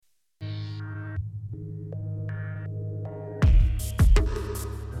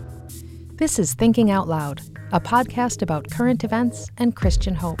This is Thinking Out Loud, a podcast about current events and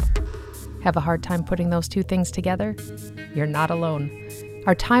Christian hope. Have a hard time putting those two things together? You're not alone.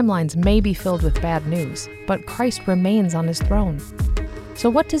 Our timelines may be filled with bad news, but Christ remains on his throne.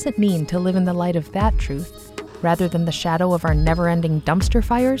 So what does it mean to live in the light of that truth, rather than the shadow of our never-ending dumpster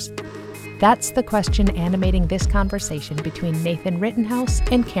fires? That's the question animating this conversation between Nathan Rittenhouse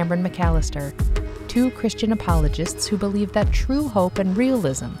and Cameron McAllister, two Christian apologists who believe that true hope and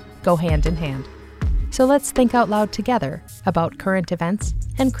realism go hand in hand. So let's think out loud together about current events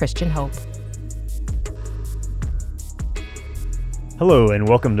and Christian hope. Hello and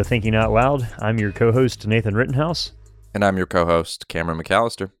welcome to Thinking Out Loud. I'm your co-host, Nathan Rittenhouse. And I'm your co-host, Cameron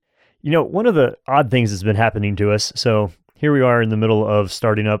McAllister. You know, one of the odd things that's been happening to us, so here we are in the middle of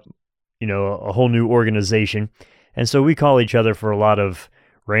starting up, a whole new organization. And so we call each other for a lot of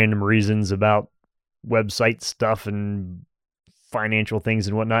random reasons about website stuff and financial things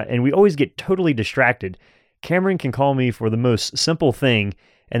and whatnot. And we always get totally distracted. Cameron can call me for the most simple thing,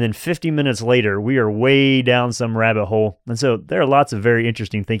 and then 50 minutes later, we are way down some rabbit hole. And so there are lots of very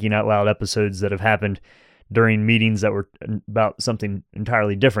interesting Thinking Out Loud episodes that have happened during meetings that were about something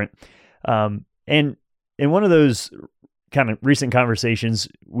entirely different. And in one of those kind of recent conversations,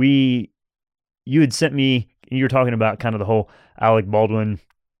 you had sent me, you were talking about kind of the whole Alec Baldwin,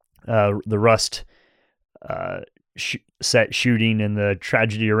 the Rust set shooting and the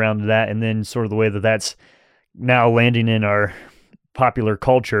tragedy around that, and then sort of the way that that's now landing in our popular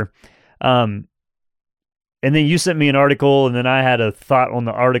culture. And then you sent me an article, and then I had a thought on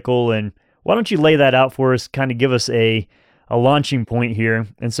the article, and why don't you lay that out for us, kind of give us a launching point here.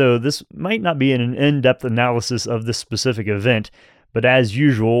 And so this might not be an in-depth analysis of this specific event, but as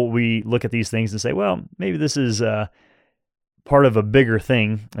usual, we look at these things and say, well, maybe this is part of a bigger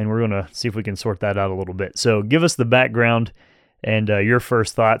thing, and we're going to see if we can sort that out a little bit. So give us the background and your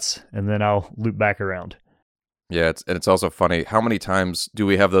first thoughts, and then I'll loop back around. Yeah, it's also funny. How many times do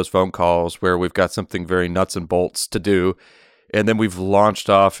we have those phone calls where we've got something very nuts and bolts to do, and then we've launched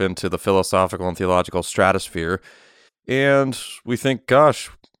off into the philosophical and theological stratosphere, and we think,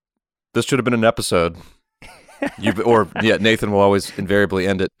 gosh, this should have been an episode. Nathan will always invariably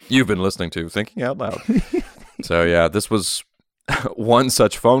end it. You've been listening to Thinking Out Loud. So yeah, this was one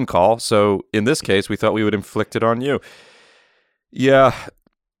such phone call. So in this case, we thought we would inflict it on you. Yeah,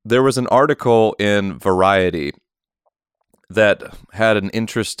 there was an article in Variety that had an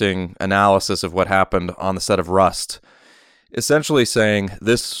interesting analysis of what happened on the set of Rust, essentially saying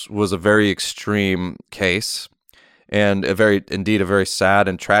this was a very extreme case and a very sad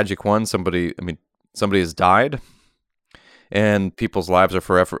and tragic one. Somebody has died, and people's lives are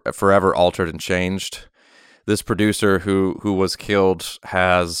forever altered and changed. This producer who was killed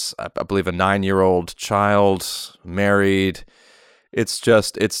has, I believe, a 9-year-old child, married. It's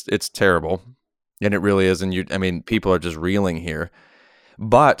terrible, and it really is. And people are just reeling here.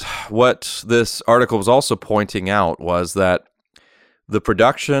 But what this article was also pointing out was that the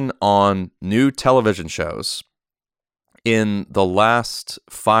production on new television shows in the last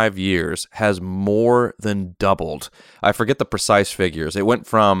 5 years has more than doubled. I forget the precise figures. It went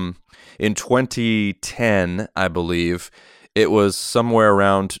from, in 2010, I believe, it was somewhere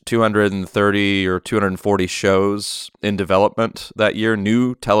around 230 or 240 shows in development that year,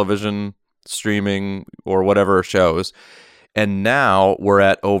 new television, streaming, or whatever shows. And now we're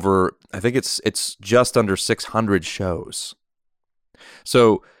at over, I think it's just under 600 shows.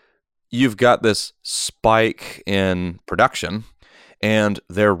 So you've got this spike in production, and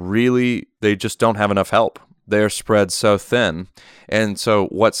they just don't have enough help. They're spread so thin. And so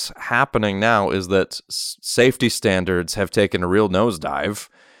what's happening now is that safety standards have taken a real nosedive,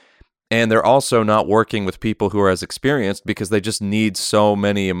 and they're also not working with people who are as experienced because they just need so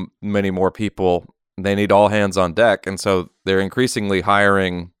many more people. They need all hands on deck. And so they're increasingly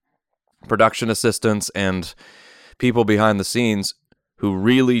hiring production assistants and people behind the scenes who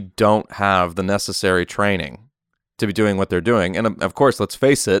really don't have the necessary training to be doing what they're doing. And of course, let's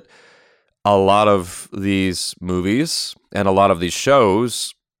face it, a lot of these movies and a lot of these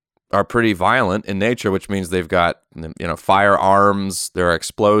shows are pretty violent in nature, which means they've got, firearms, there are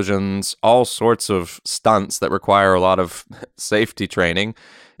explosions, all sorts of stunts that require a lot of safety training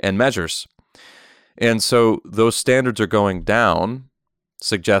and measures. And so those standards are going down,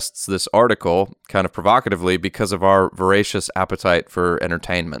 suggests this article, kind of provocatively, because of our voracious appetite for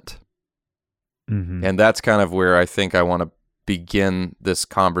entertainment. Mm-hmm. And that's kind of where I think I want to begin this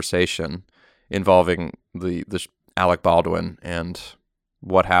conversation involving the Alec Baldwin and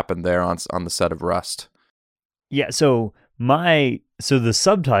what happened there on the set of Rust. Yeah, so the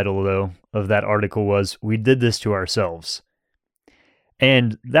subtitle, though, of that article was, "We Did This to Ourselves."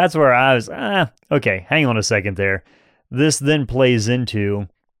 And that's where I was, okay, hang on a second there. This then plays into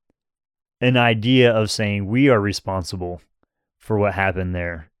an idea of saying we are responsible for what happened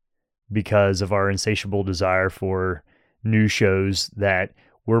there because of our insatiable desire for news shows, that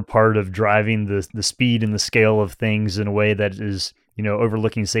we're part of driving the speed and the scale of things in a way that is,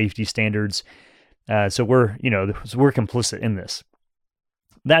 overlooking safety standards. So we're complicit in this.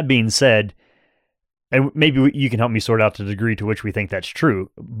 That being said, and maybe you can help me sort out the degree to which we think that's true,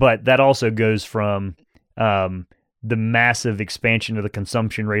 but that also goes from the massive expansion of the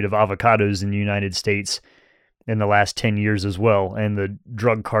consumption rate of avocados in the United States in the last 10 years as well, and the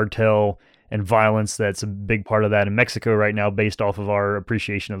drug cartel and violence that's a big part of that in Mexico right now based off of our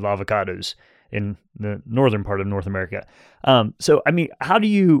appreciation of avocados in the northern part of North America. So, I mean, how do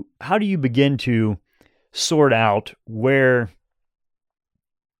you begin to sort out where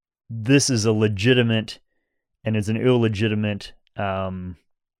this is a legitimate and it's an illegitimate, in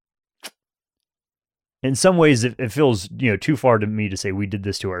some ways it feels, too far to me to say we did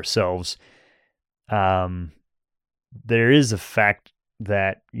this to ourselves. There is a fact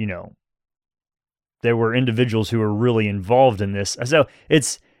that, there were individuals who were really involved in this. So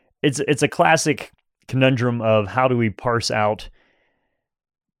it's a classic conundrum of how do we parse out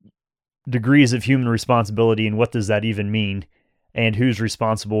degrees of human responsibility and what does that even mean? And who's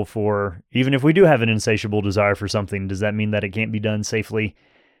responsible for, even if we do have an insatiable desire for something, does that mean that it can't be done safely?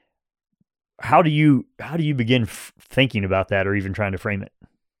 How do you begin thinking about that or even trying to frame it?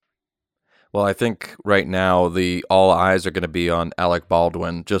 Well, I think right now all eyes are going to be on Alec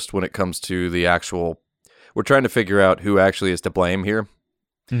Baldwin just when it comes to the actual, we're trying to figure out who actually is to blame here.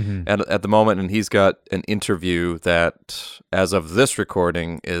 Mm-hmm. And at the moment, and he's got an interview that, as of this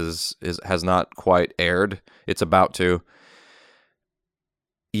recording, has not quite aired. It's about to.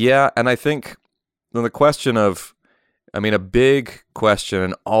 Yeah, and I think the question of, a big question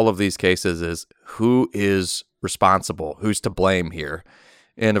in all of these cases is who is responsible? Who's to blame here?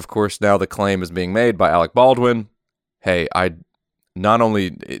 And of course, now the claim is being made by Alec Baldwin. Hey,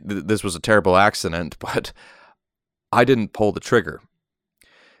 this was a terrible accident, but I didn't pull the trigger.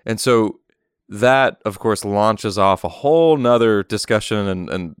 And so that, of course, launches off a whole nother discussion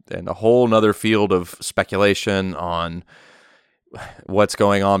and a whole nother field of speculation on what's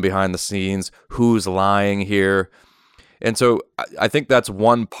going on behind the scenes, who's lying here. And so I think that's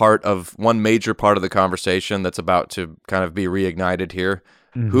one major part of the conversation that's about to kind of be reignited here.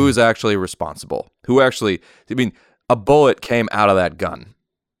 Mm-hmm. Who is actually responsible? A bullet came out of that gun.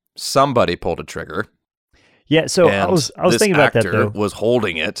 Somebody pulled a trigger. Yeah, so I was thinking about that, though. Was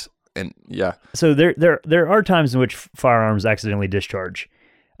holding it, and yeah. So there are times in which firearms accidentally discharge.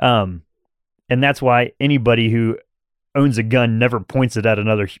 And that's why anybody who owns a gun never points it at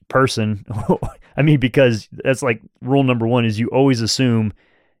another person. Because that's like rule number one is you always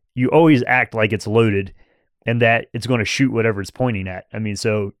act like it's loaded and that it's going to shoot whatever it's pointing at.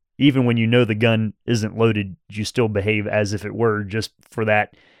 So even when the gun isn't loaded, you still behave as if it were, just for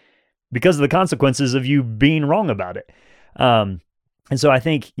that, because of the consequences of you being wrong about it. And so I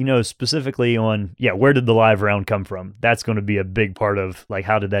think, specifically on, where did the live round come from? That's going to be a big part of, like,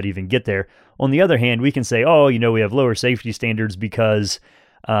 how did that even get there? On the other hand, we can say, we have lower safety standards because,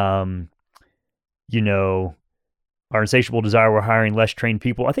 our insatiable desire, we're hiring less trained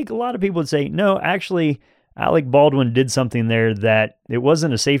people. I think a lot of people would say, no, actually, Alec Baldwin did something there that it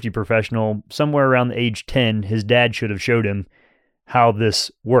wasn't a safety professional. Somewhere around the age 10, his dad should have showed him how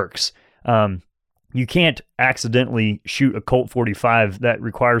this works. You can't accidentally shoot a Colt 45 that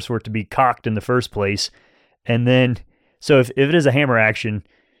requires for it to be cocked in the first place. And then, so if it is a hammer action,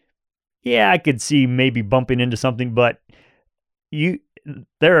 I could see maybe bumping into something, but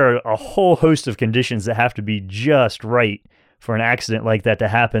there are a whole host of conditions that have to be just right for an accident like that to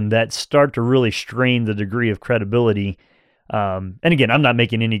happen that start to really strain the degree of credibility. And again, I'm not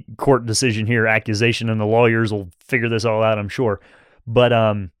making any court decision here, accusation, and the lawyers will figure this all out, I'm sure. But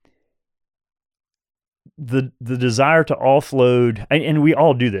the desire to offload, and we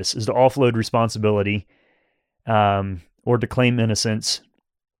all do this, is to offload responsibility or to claim innocence.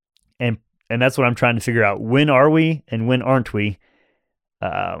 And that's what I'm trying to figure out. When are we and when aren't we?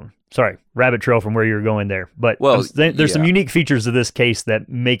 Sorry, rabbit trail from where you're going there. But there's some unique features of this case that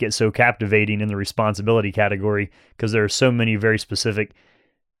make it so captivating in the responsibility category because there are so many very specific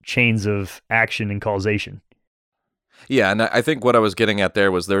chains of action and causation. Yeah, and I think what I was getting at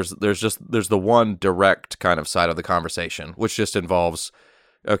there was there's the one direct kind of side of the conversation, which just involves,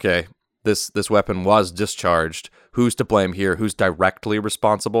 okay, this weapon was discharged. Who's to blame here? Who's directly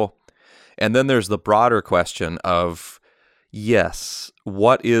responsible? And then there's the broader question of, yes,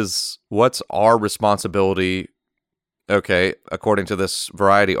 what's our responsibility okay, according to this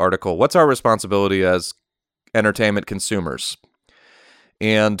Variety article, what's our responsibility as entertainment consumers?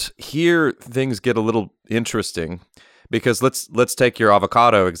 And here things get a little interesting because let's take your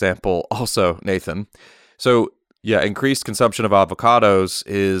avocado example also, Nathan. So, yeah, increased consumption of avocados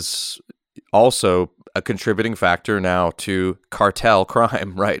is also a contributing factor now to cartel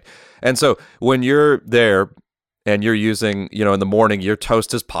crime, right? And so when you're there and you're using, in the morning, your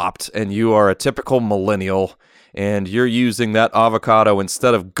toast is popped and you are a typical millennial and you're using that avocado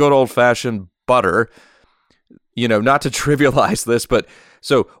instead of good old-fashioned butter, not to trivialize this, but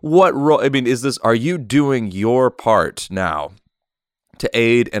so what role, are you doing your part now to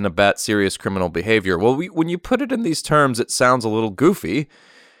aid and abet serious criminal behavior? Well, when you put it in these terms, it sounds a little goofy.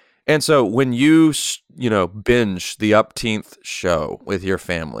 And so when you, binge the Upteenth show with your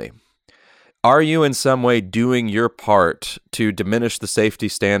family, are you in some way doing your part to diminish the safety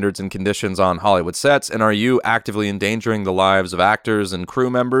standards and conditions on Hollywood sets? And are you actively endangering the lives of actors and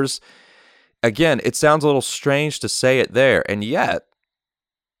crew members? Again, it sounds a little strange to say it there. And yet,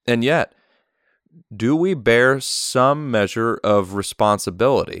 do we bear some measure of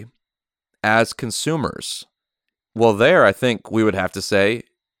responsibility as consumers? Well, there, I think we would have to say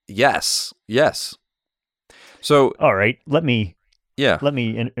yes. So, all right, let me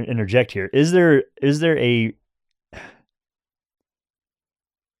interject here.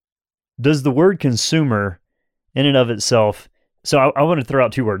 Does the word consumer in and of itself, so I want to throw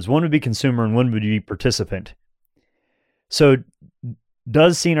out two words. One would be consumer and one would be participant. So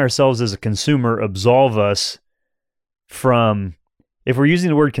does seeing ourselves as a consumer absolve us from, if we're using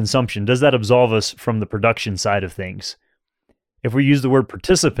the word consumption, does that absolve us from the production side of things? If we use the word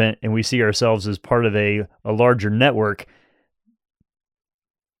participant and we see ourselves as part of a larger network,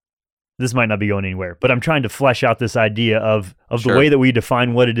 this might not be going anywhere, but I'm trying to flesh out this idea of Sure. The way that we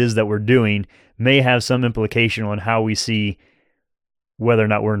define what it is that we're doing may have some implication on how we see whether or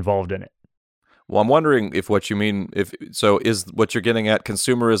not we're involved in it. Well, I'm wondering if what you mean, is what you're getting at,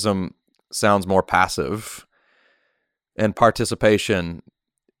 consumerism sounds more passive, and participation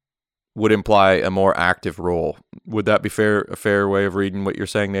would imply a more active role. Would that be a fair way of reading what you're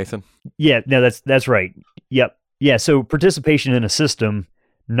saying, Nathan? Yeah, no, that's right. Yep. Yeah, so participation in a system,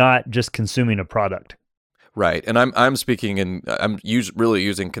 not just consuming a product. Right, and I'm speaking really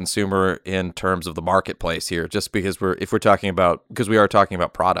using consumer in terms of the marketplace here, just because we are talking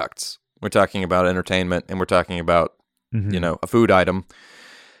about products. We're talking about entertainment, and we're talking about, a food item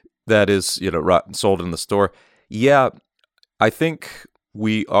that is, sold in the store. Yeah, I think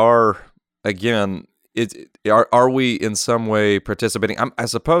we are, again, are we in some way participating?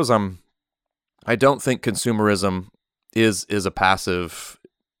 I don't think consumerism is a passive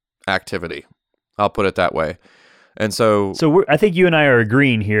activity. I'll put it that way. And so I think you and I are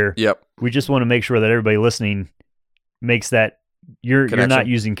agreeing here. Yep. We just want to make sure that everybody listening makes that you're not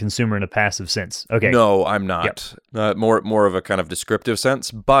using consumer in a passive sense. Okay. No, I'm not. Yep. More of a kind of descriptive sense.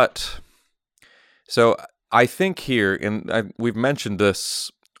 But so I think here, and we've mentioned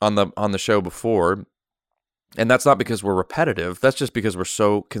this on the show before, and that's not because we're repetitive. That's just because we're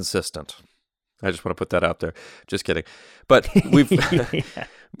so consistent. I just want to put that out there. Just kidding. But we've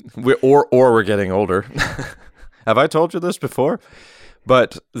we're getting older. Have I told you this before?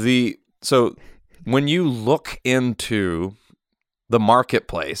 But so when you look into the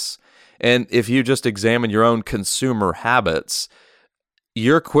marketplace, and if you just examine your own consumer habits,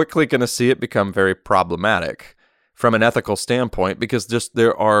 you're quickly going to see it become very problematic from an ethical standpoint, because that's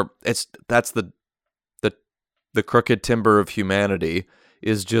the crooked timber of humanity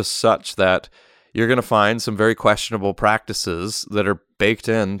is just such that you're going to find some very questionable practices that are baked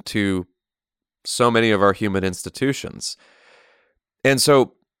into so many of our human institutions. And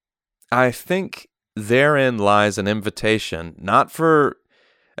so I think therein lies an invitation, not for,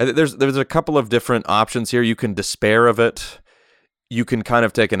 there's a couple of different options here. You can despair of it. You can kind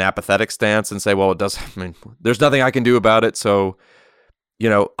of take an apathetic stance and say, well, there's nothing I can do about it. So,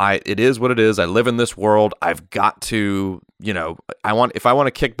 it is what it is. I live in this world. I've got to, if I want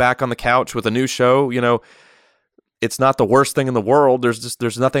to kick back on the couch with a new show, it's not the worst thing in the world.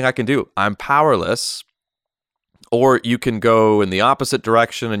 There's nothing I can do. I'm powerless. Or you can go in the opposite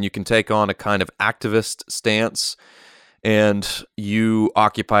direction and you can take on a kind of activist stance, and you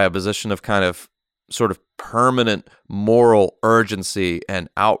occupy a position of kind of sort of permanent moral urgency and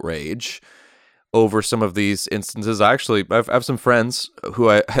outrage over some of these instances. I have some friends who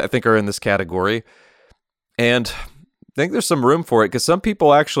I think are in this category, and I think there's some room for it, because some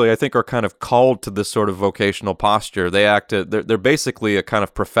people actually, I think, are kind of called to this sort of vocational posture. They're basically a kind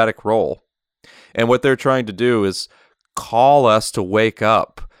of prophetic role. And what they're trying to do is call us to wake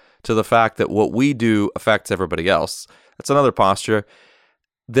up to the fact that what we do affects everybody else. That's another posture.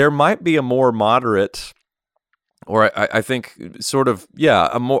 There might be a more moderate, or I think sort of,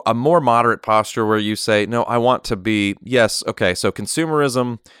 a more moderate posture where you say, no, I want to be, yes, okay, so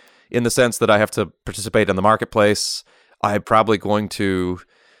consumerism in the sense that I have to participate in the marketplace. I'm probably going to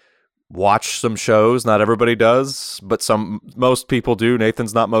watch some shows. Not everybody does, but most people do.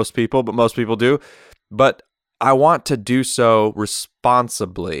 Nathan's not most people, but most people do. But I want to do so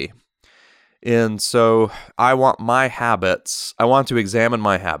responsibly. And so I want to examine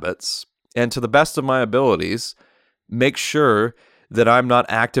my habits, and to the best of my abilities, make sure that I'm not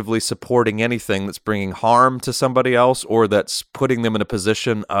actively supporting anything that's bringing harm to somebody else or that's putting them in a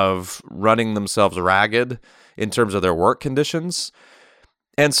position of running themselves ragged in terms of their work conditions.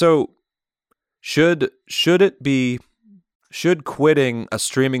 And so should quitting a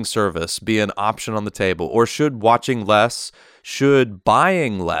streaming service be an option on the table, or should watching less, should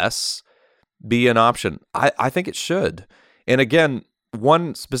buying less be an option? I think it should. And again,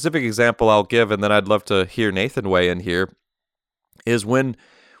 one specific example I'll give, and then I'd love to hear Nathan weigh in here, is when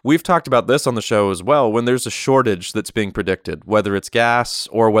we've talked about this on the show as well, when there's a shortage that's being predicted, whether it's gas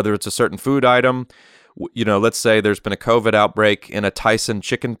or whether it's a certain food item. Let's say there's been a COVID outbreak in a Tyson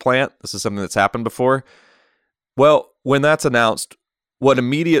chicken plant. This is something that's happened before. Well, when that's announced, what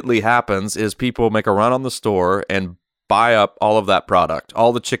immediately happens is people make a run on the store and buy up all of that product.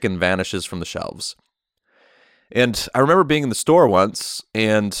 All the chicken vanishes from the shelves. And I remember being in the store once,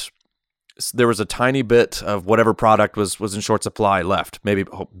 and there was a tiny bit of whatever product was in short supply left, maybe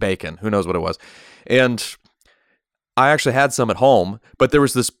bacon, who knows what it was. And I actually had some at home, but there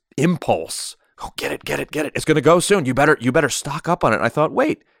was this impulse. Oh, get it. It's going to go soon. You better stock up on it. And I thought,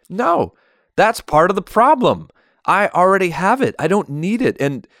 wait, no, that's part of the problem. I already have it. I don't need it.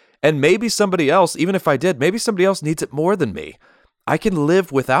 And maybe somebody else, even if I did, maybe somebody else needs it more than me. I can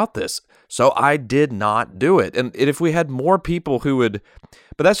live without this. So I did not do it. And if we had more people who would,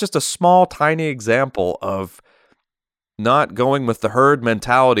 but that's just a small, tiny example of not going with the herd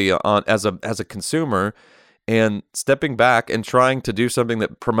mentality as a consumer, and stepping back and trying to do something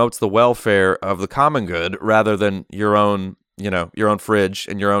that promotes the welfare of the common good rather than your own fridge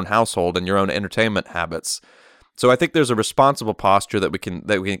and your own household and your own entertainment habits. So I think there's a responsible posture that we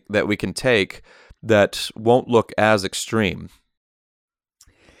can take that won't look as extreme.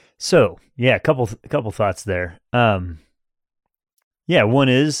 So, yeah, a couple thoughts there. One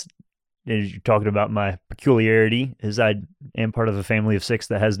is, as you're talking about my peculiarity, is I am part of a family of 6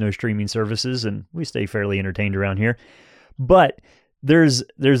 that has no streaming services, and we stay fairly entertained around here. But there's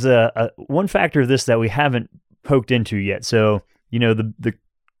a one factor of this that we haven't poked into yet. So,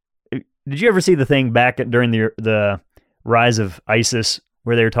 did you ever see the thing back during the rise of ISIS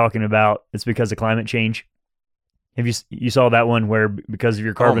where they were talking about it's because of climate change? Have you saw that one where because of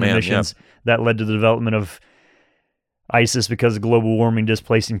your carbon emissions, that led to the development of ISIS because of global warming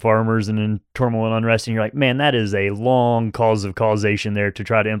displacing farmers and then turmoil and unrest? And you're like, man, that is a long cause of causation there to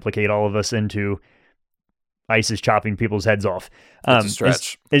try to implicate all of us into ISIS chopping people's heads off. It's a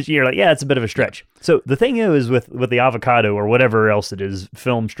stretch. You're like, yeah, it's a bit of a stretch. So the thing is with the avocado or whatever else it is,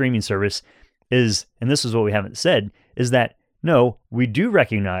 film streaming service is, and this is what we haven't said, is that no, we do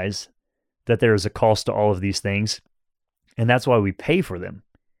recognize that there is a cost to all of these things, and that's why we pay for them.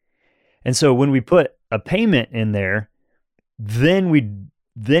 And so when we put a payment in there, then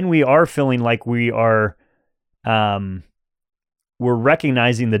we are feeling like we're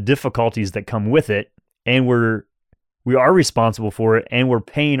recognizing the difficulties that come with it, and we are responsible for it, and we're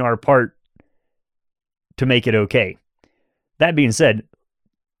paying our part to make it okay. That being said,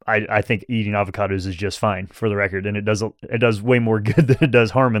 I think eating avocados is just fine, for the record, and it does way more good than it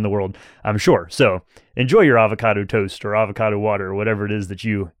does harm in the world, I'm sure. So enjoy your avocado toast or avocado water or whatever it is that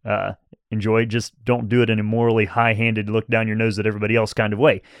you enjoy. Just don't do it in a morally high-handed, look down your nose at everybody else kind of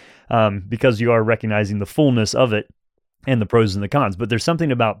way, because you are recognizing the fullness of it and the pros and the cons. But there's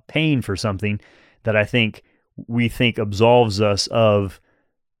something about paying for something that I think we think absolves us of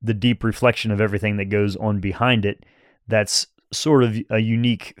the deep reflection of everything that goes on behind it. That's sort of a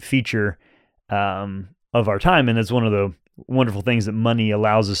unique feature of our time, and it's one of the wonderful things that money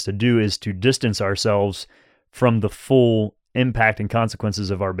allows us to do, is to distance ourselves from the full impact and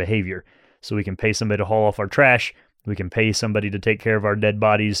consequences of our behavior. So we can pay somebody to haul off our trash, we can pay somebody to take care of our dead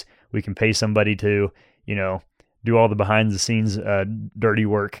bodies, we can pay somebody to, do all the behind the scenes dirty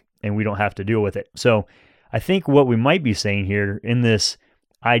work, and we don't have to deal with it. So I think what we might be saying here in this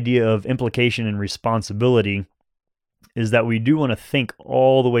idea of implication and responsibility is that we do want to think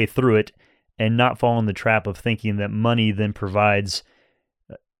all the way through it and not fall in the trap of thinking that money then provides,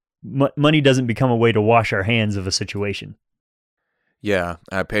 money doesn't become a way to wash our hands of a situation. yeah,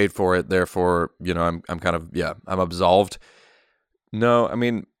 I paid for it, therefore, I'm kind of, I'm absolved. No, I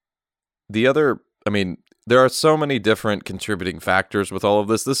mean, there are so many different contributing factors with all of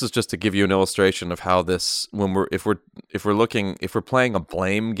this. This is just to give you an illustration of how this, if we're playing a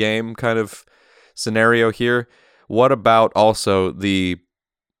blame game kind of scenario here, what about also the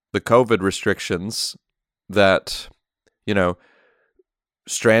COVID restrictions that,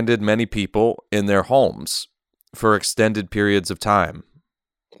 stranded many people in their homes for extended periods of time?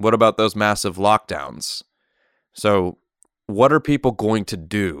 What about those massive lockdowns? So what are people going to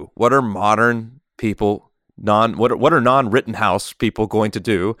do? What are modern people, what are non-Rittenhouse people going to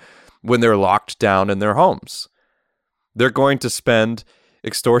do when they're locked down in their homes? They're going to spend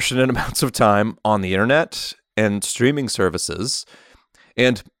extortionate amounts of time on the internet and streaming services.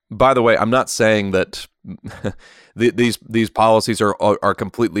 And by the way, I'm not saying that these policies are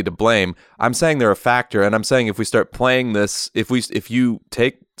completely to blame. I'm saying they're a factor, and I'm saying if we start playing this, if you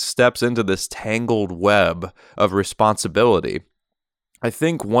take steps into this tangled web of responsibility, I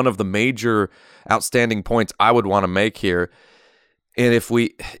think one of the major outstanding points I would want to make here, and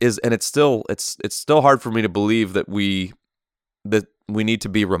it's still hard for me to believe that we need to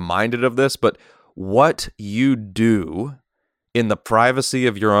be reminded of this, but what you do in the privacy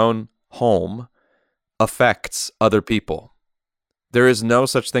of your own home affects other people. There is no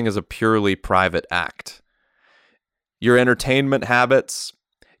such thing as a purely private act. Your entertainment habits,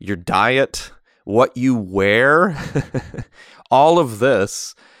 your diet, what you wear, all of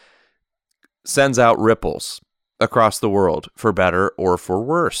this sends out ripples across the world, for better or for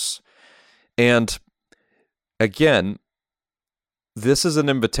worse. And again, this is an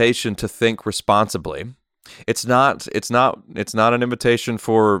invitation to think responsibly. It's not an invitation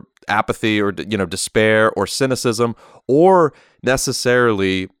for apathy or despair or cynicism or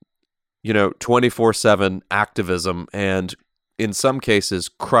necessarily 24/7 activism and in some cases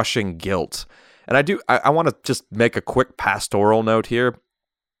crushing guilt. And I want to just make a quick pastoral note here.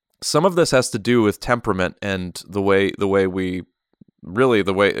 Some of this has to do with temperament and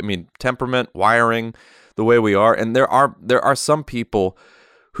temperament, wiring, the way we are. And there are some people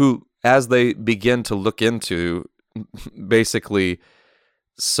who, as they begin to look into basically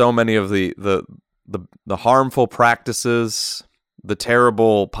so many of the harmful practices, the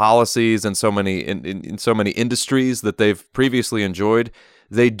terrible policies, and so many in so many industries that they've previously enjoyed,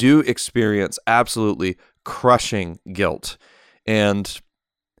 they do experience absolutely crushing guilt. And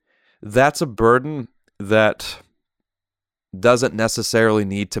that's a burden that doesn't necessarily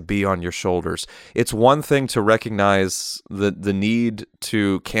need to be on your shoulders. It's one thing to recognize the need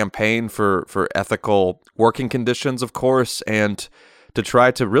to campaign for ethical working conditions, of course, and to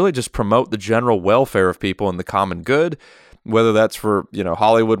try to really just promote the general welfare of people and the common good, whether that's for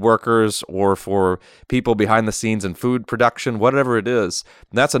Hollywood workers or for people behind the scenes in food production, whatever it is.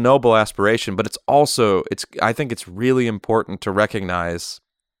 That's a noble aspiration, but I think it's really important to recognize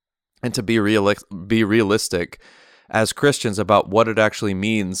and to be realistic as Christians about what it actually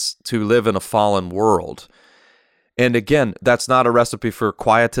means to live in a fallen world. And again, that's not a recipe for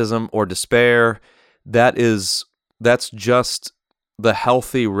quietism or despair. That's just the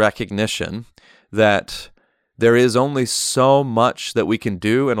healthy recognition that there is only so much that we can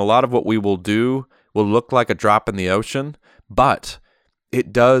do, and a lot of what we will do will look like a drop in the ocean, but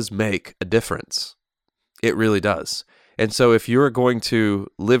it does make a difference. It really does. And so if you're going to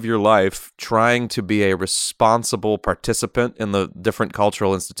live your life trying to be a responsible participant in the different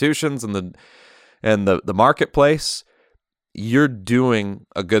cultural institutions and the marketplace, you're doing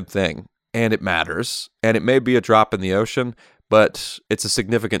a good thing, and it matters. And it may be a drop in the ocean, but it's a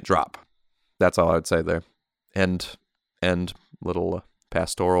significant drop. That's all I would say there. And little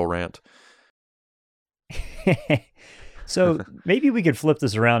pastoral rant. So maybe we could flip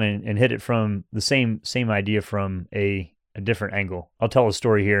this around and hit it from the same idea from a different angle. I'll tell a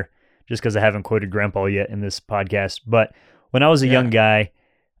story here just because I haven't quoted Grandpa yet in this podcast. But when I was a young guy,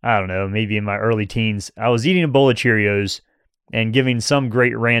 I don't know, maybe in my early teens, I was eating a bowl of Cheerios and giving some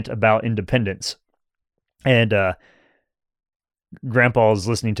great rant about independence. And Grandpa was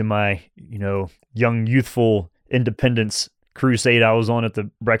listening to my, young youthful independence crusade I was on at the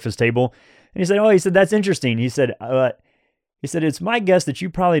breakfast table. And he said, that's interesting. He said, it's my guess that you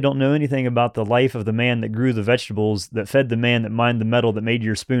probably don't know anything about the life of the man that grew the vegetables that fed the man that mined the metal that made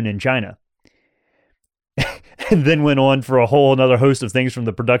your spoon in China. And then went on for a whole another host of things, from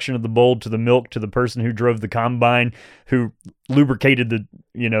the production of the bowl to the milk to the person who drove the combine, who lubricated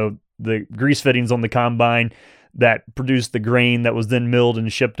the grease fittings on the combine that produced the grain that was then milled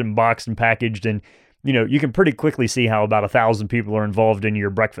and shipped and boxed and packaged. And, you can pretty quickly see how about 1,000 people are involved in your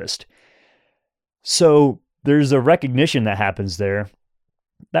breakfast. So there's a recognition that happens there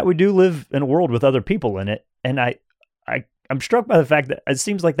that we do live in a world with other people in it. And I'm struck by the fact that it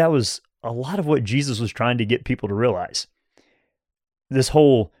seems like that was a lot of what Jesus was trying to get people to realize. This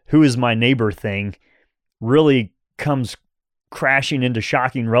whole who is my neighbor thing really comes crashing into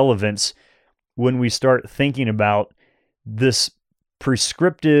shocking relevance when we start thinking about this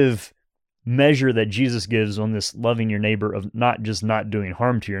prescriptive measure that Jesus gives on this loving your neighbor, of not just not doing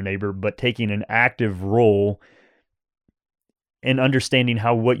harm to your neighbor, but taking an active role and understanding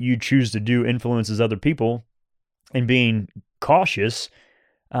how what you choose to do influences other people, and being cautious,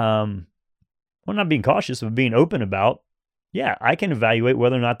 well, not being cautious, but being open about, yeah, I can evaluate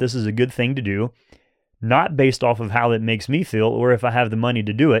whether or not this is a good thing to do, not based off of how it makes me feel or if I have the money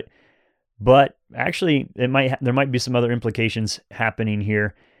to do it, but actually there might be some other implications happening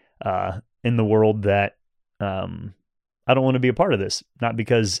here in the world that I don't want to be a part of this, not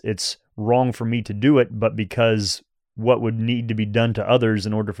because it's wrong for me to do it, but because what would need to be done to others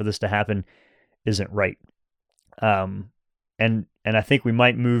in order for this to happen isn't right. And I think we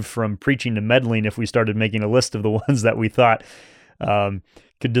might move from preaching to meddling if we started making a list of the ones that we thought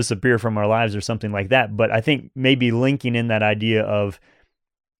could disappear from our lives or something like that. But I think maybe linking in that idea of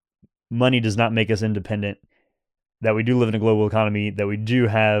money does not make us independent, that we do live in a global economy, that we do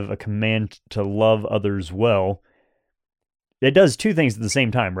have a command to love others well. It does two things at the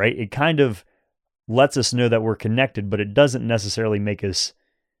same time, right? It kind of lets us know that we're connected, but it doesn't necessarily make us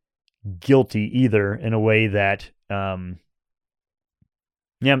guilty either, in a way that, I'm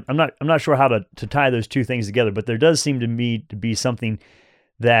not sure how to tie those two things together, but there does seem to me to be something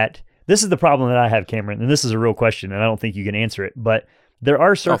that, this is the problem that I have, Cameron, and this is a real question, and I don't think you can answer it, but there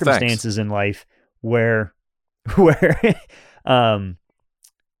are circumstances in life where the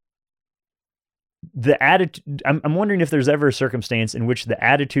attitude, I'm wondering if there's ever a circumstance in which the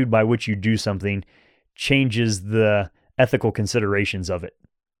attitude by which you do something changes the ethical considerations of it.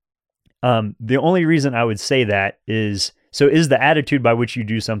 The only reason I would say that is the attitude by which you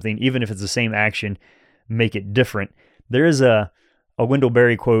do something, even if it's the same action, make it different? There is a Wendell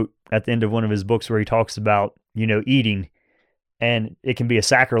Berry quote at the end of one of his books where he talks about, eating, and it can be a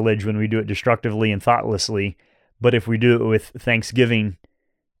sacrilege when we do it destructively and thoughtlessly, but if we do it with thanksgiving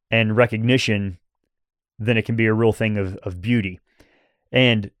and recognition, then it can be a real thing of beauty.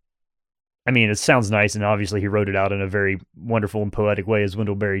 And I mean, it sounds nice, and obviously he wrote it out in a very wonderful and poetic way, as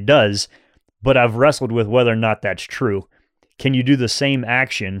Wendell Berry does, but I've wrestled with whether or not that's true. Can you do the same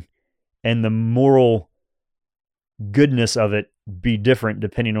action and the moral goodness of it be different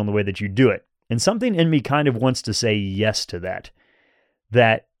depending on the way that you do it? And something in me kind of wants to say yes to that.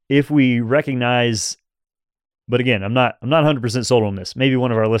 That if we recognize, but again, I'm not 100% sold on this. Maybe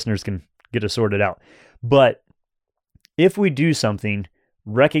one of our listeners can get us sorted out. But if we do something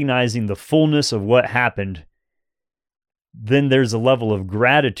recognizing the fullness of what happened, then there's a level of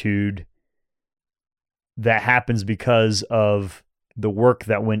gratitude that happens because of the work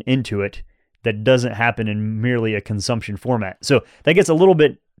that went into it that doesn't happen in merely a consumption format. So that gets a little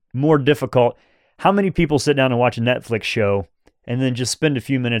bit more difficult. How many people sit down and watch a Netflix show and then just spend a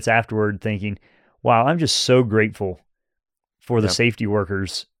few minutes afterward thinking, wow, I'm just so grateful for the safety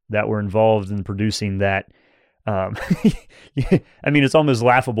workers that were involved in producing that. I mean, it's almost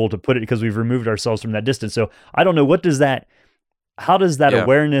laughable to put it because we've removed ourselves from that distance. So I don't know, how does that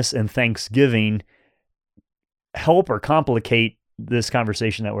awareness and thanksgiving help or complicate this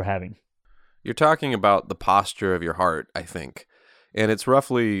conversation that we're having? You're talking about the posture of your heart, I think. And it's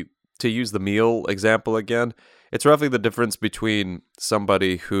roughly, to use the meal example again, it's roughly the difference between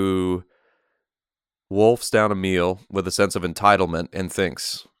somebody who wolfs down a meal with a sense of entitlement and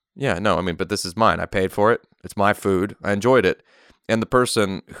thinks, but this is mine. I paid for it. It's my food. I enjoyed it. And the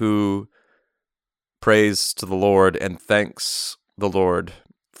person who prays to the Lord and thanks the Lord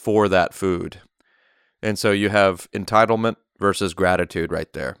for that food. And so you have entitlement versus gratitude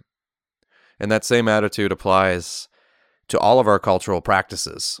right there. And that same attitude applies to all of our cultural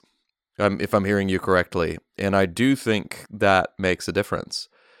practices, if I'm hearing you correctly. And I do think that makes a difference.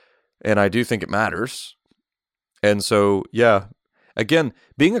 And I do think it matters. And so, again,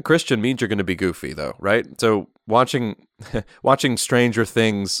 being a Christian means you're going to be goofy, though, right? So watching Stranger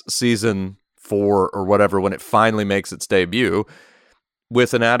Things season 4 or whatever, when it finally makes its debut,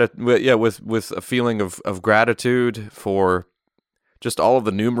 with an with a feeling of gratitude for just all of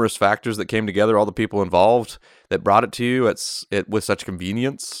the numerous factors that came together, all the people involved that brought it to you with such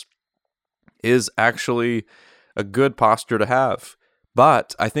convenience, is actually a good posture to have.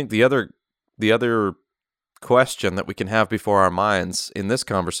 But I think the other question that we can have before our minds in this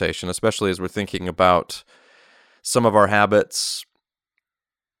conversation, especially as we're thinking about some of our habits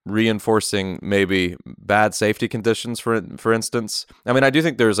reinforcing maybe bad safety conditions, for instance. I mean, I do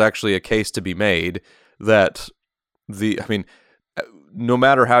think there's actually a case to be made that no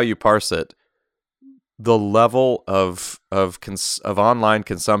matter how you parse it, the level of online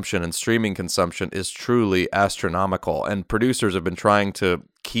consumption and streaming consumption is truly astronomical, and producers have been trying to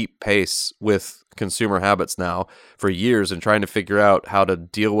keep pace with consumer habits now for years and trying to figure out how to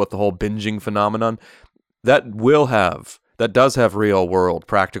deal with the whole binging phenomenon. That does have real world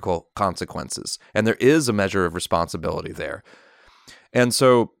practical consequences, and there is a measure of responsibility there. And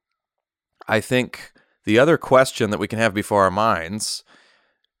so I think the other question that we can have before our minds,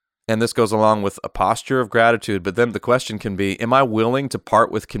 and this goes along with a posture of gratitude, but then the question can be, am I willing to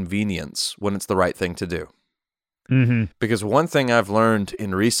part with convenience when it's the right thing to do? Mm-hmm. Because one thing I've learned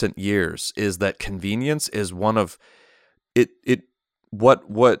in recent years is that convenience is one of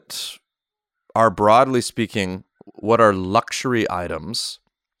what are, broadly speaking, what are luxury items.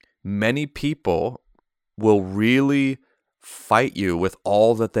 Many people will really fight you with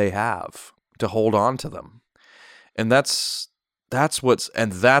all that they have to hold on to them. And that's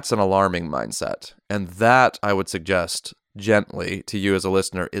an alarming mindset. And that, I would suggest gently to you as a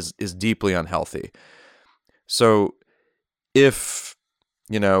listener, is deeply unhealthy. So if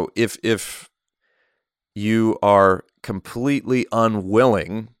you are completely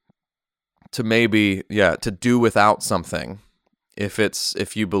unwilling to to do without something,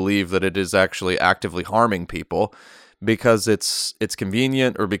 if you believe that it is actually actively harming people because it's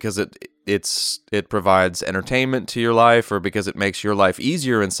convenient, or because it provides entertainment to your life, or because it makes your life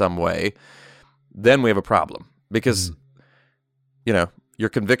easier in some way, then we have a problem. Because your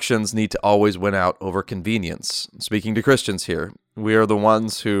convictions need to always win out over convenience. Speaking to Christians here, we are the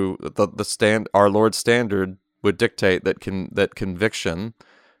ones who our Lord's standard would dictate that conviction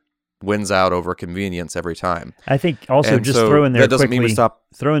wins out over convenience every time. I think also And just so throw in there that doesn't quickly. mean we stop.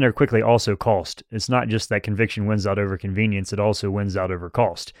 Throw in there quickly also cost. It's not just that conviction wins out over convenience; it also wins out over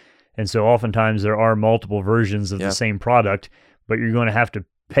cost. And so oftentimes there are multiple versions of the same product, but you're going to have to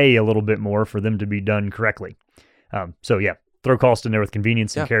pay a little bit more for them to be done correctly. Throw cost in there with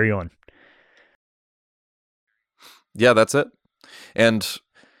convenience and carry on. Yeah, that's it. And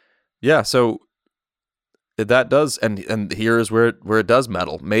so that does, and here is where it does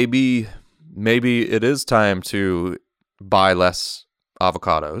meddle. Maybe it is time to buy less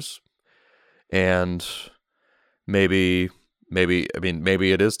avocados, and maybe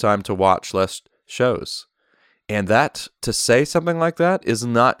it is time to watch less shows. And that, to say something like that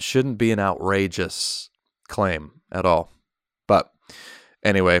shouldn't be an outrageous claim at all. But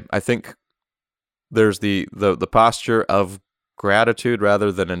anyway, I think there's the posture of gratitude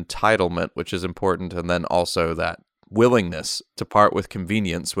rather than entitlement, which is important, and then also that willingness to part with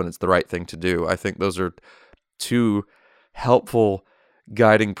convenience when it's the right thing to do. I think those are two helpful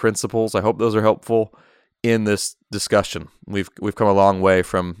guiding principles. I hope those are helpful in this discussion. We've come a long way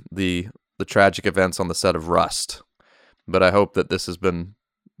from the tragic events on the set of Rust, but I hope that this has been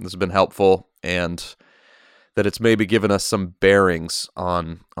helpful, and that it's maybe given us some bearings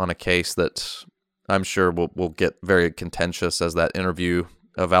on a case that I'm sure will get very contentious as that interview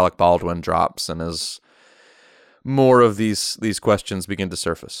of Alec Baldwin drops, and as more of these questions begin to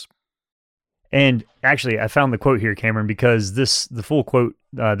surface. And actually, I found the quote here, Cameron, because the full quote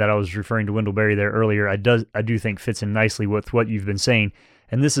that I was referring to Wendell Berry there earlier, I do think fits in nicely with what you've been saying.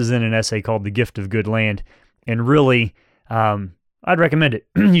 And this is in an essay called "The Gift of Good Land," and really, I'd recommend it.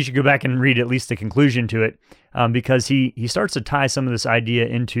 You should go back and read at least the conclusion to it, because he starts to tie some of this idea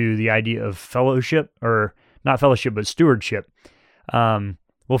into the idea of fellowship, or not fellowship, but stewardship.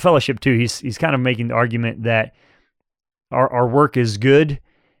 Fellowship too. He's kind of making the argument that our work is good,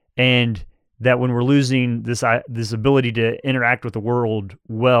 and that when we're losing this ability to interact with the world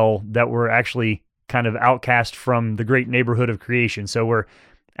well, that we're actually kind of outcast from the great neighborhood of creation. So we're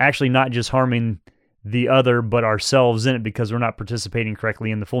actually not just harming the other, but ourselves in it, because we're not participating correctly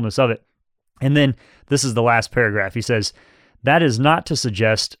in the fullness of it. And then this is the last paragraph. He says, "That is not to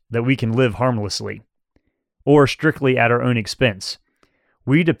suggest that we can live harmlessly or strictly at our own expense.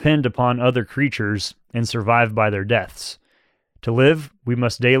 We depend upon other creatures and survive by their deaths. To live, we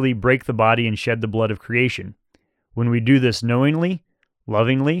must daily break the body and shed the blood of creation. When we do this knowingly,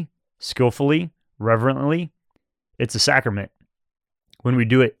 lovingly, skillfully, reverently, it's a sacrament. When we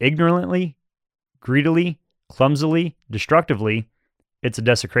do it ignorantly, greedily, clumsily, destructively, it's a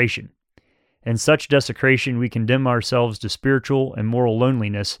desecration. In such desecration, we condemn ourselves to spiritual and moral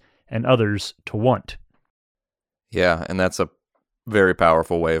loneliness, and others to want." Yeah, and that's a very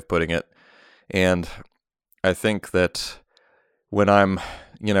powerful way of putting it. And I think that when I'm,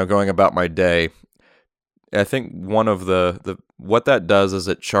 going about my day, I think one of the what that does is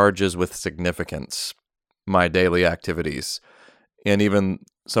it charges with significance my daily activities and even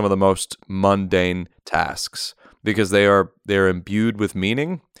some of the most mundane tasks, because they're imbued with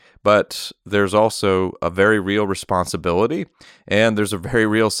meaning, but there's also a very real responsibility, and there's a very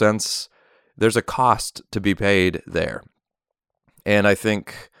real sense there's a cost to be paid there. And I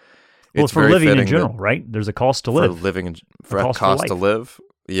think it's for very living in fitting general, right? There's a cost to live. For living, for A a cost cost for to life. live.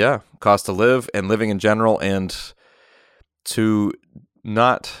 Yeah, cost to live and living in general, and to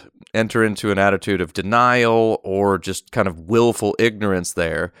not enter into an attitude of denial or just kind of willful ignorance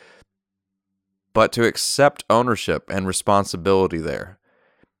there, but to accept ownership and responsibility there.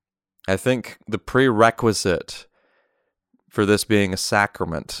 I think the prerequisite for this being a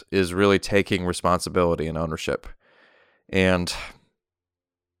sacrament is really taking responsibility and ownership. And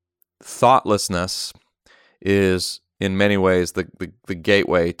thoughtlessness is in many ways the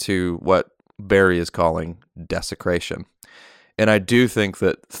gateway to what Barry is calling desecration. And I do think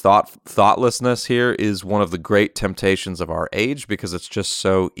that thoughtlessness here is one of the great temptations of our age, because it's just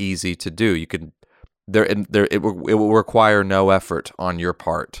so easy to do. You can it will require no effort on your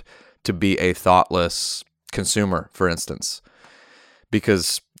part to be a thoughtless consumer, for instance,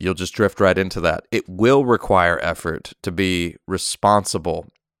 because you'll just drift right into that. It will require effort to be responsible.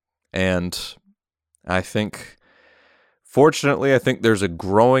 And I think, fortunately, I think there's a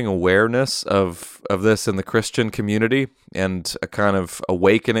growing awareness of this in the Christian community, and a kind of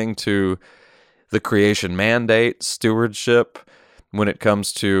awakening to the creation mandate, stewardship, when it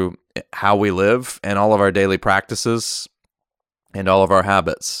comes to how we live and all of our daily practices and all of our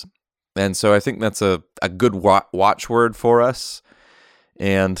habits. And so I think that's a good watchword for us.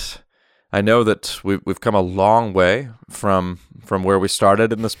 And I know that we've come a long way from where we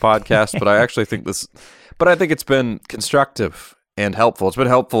started in this podcast, but I actually think I think it's been constructive and helpful. It's been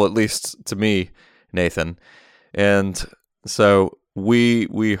helpful, at least to me, Nathan. And so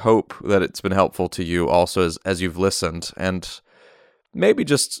we hope that it's been helpful to you also as you've listened, and maybe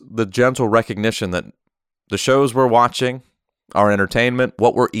just the gentle recognition that the shows we're watching, our entertainment,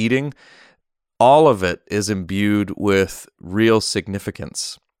 what we're eating, all of it is imbued with real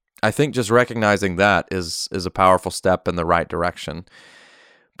significance. I think just recognizing that is a powerful step in the right direction.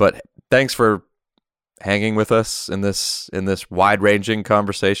 But thanks for hanging with us in this wide-ranging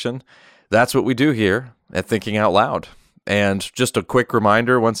conversation. That's what we do here at Thinking Out Loud. And just a quick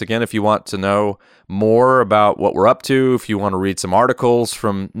reminder, once again, if you want to know more about what we're up to, if you want to read some articles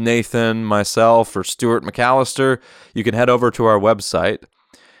from Nathan, myself, or Stuart McAllister, you can head over to our website,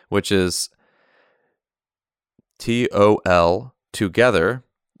 which is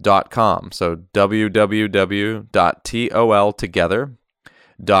toltogether.com. So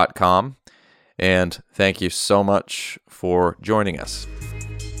www.toltogether.com. And thank you so much for joining us.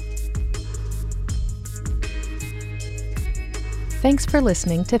 Thanks for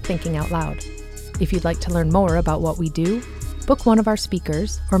listening to Thinking Out Loud. If you'd like to learn more about what we do, book one of our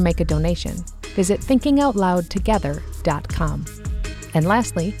speakers, or make a donation, visit thinkingoutloudtogether.com. And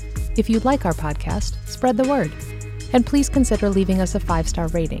lastly, if you like our podcast, spread the word. And please consider leaving us a 5-star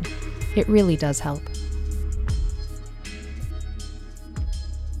rating. It really does help.